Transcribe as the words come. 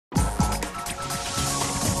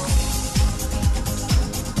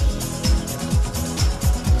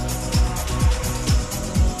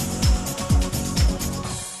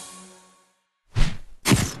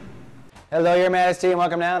Hello, Your Majesty, and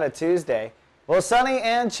welcome now to Tuesday. Well, sunny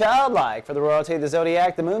and childlike for the royalty of the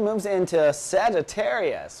zodiac. The moon moves into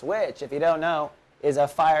Sagittarius, which, if you don't know, is a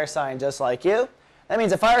fire sign just like you. That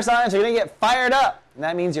means the fire signs are going to get fired up, and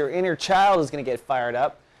that means your inner child is going to get fired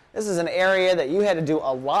up. This is an area that you had to do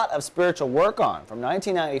a lot of spiritual work on from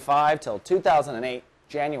 1995 till 2008,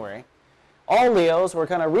 January. All Leos were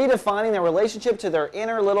kind of redefining their relationship to their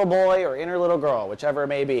inner little boy or inner little girl, whichever it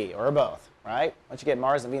may be, or both, right? Once you get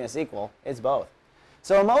Mars and Venus equal, it's both.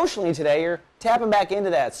 So emotionally today, you're tapping back into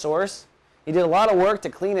that source. You did a lot of work to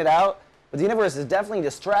clean it out, but the universe has definitely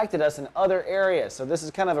distracted us in other areas. So this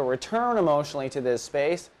is kind of a return emotionally to this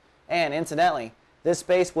space. And incidentally, this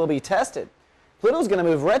space will be tested. Pluto's going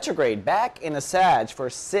to move retrograde back into Sag for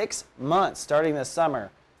 6 months starting this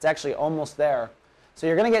summer. It's actually almost there. So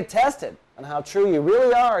you're going to get tested on how true you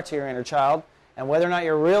really are to your inner child and whether or not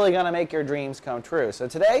you're really going to make your dreams come true. So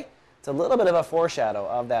today, it's a little bit of a foreshadow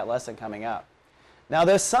of that lesson coming up. Now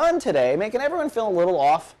the sun today, making everyone feel a little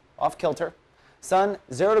off kilter. Sun,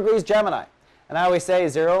 0 degrees Gemini. And I always say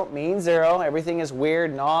 0 means 0. Everything is weird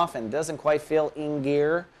and off and doesn't quite feel in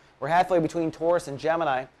gear. We're halfway between Taurus and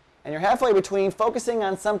Gemini. And you're halfway between focusing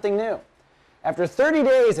on something new. After 30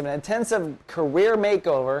 days of an intensive career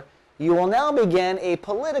makeover, you will now begin a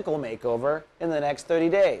political makeover in the next 30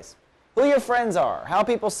 days. Who your friends are, how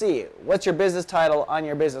people see you, what's your business title on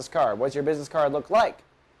your business card, what's your business card look like?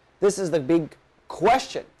 This is the big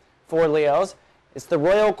question for Leos. It's the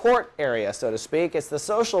royal court area, so to speak. It's the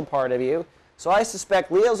social part of you. So I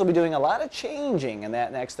suspect Leos will be doing a lot of changing in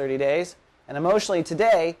that next 30 days. And emotionally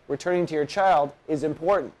today, returning to your child is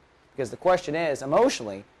important. Because the question is,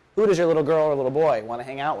 emotionally, who does your little girl or little boy want to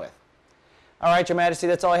hang out with? All right, Your Majesty,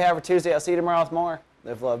 that's all I have for Tuesday. I'll see you tomorrow with more.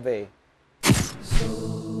 Live, love, be.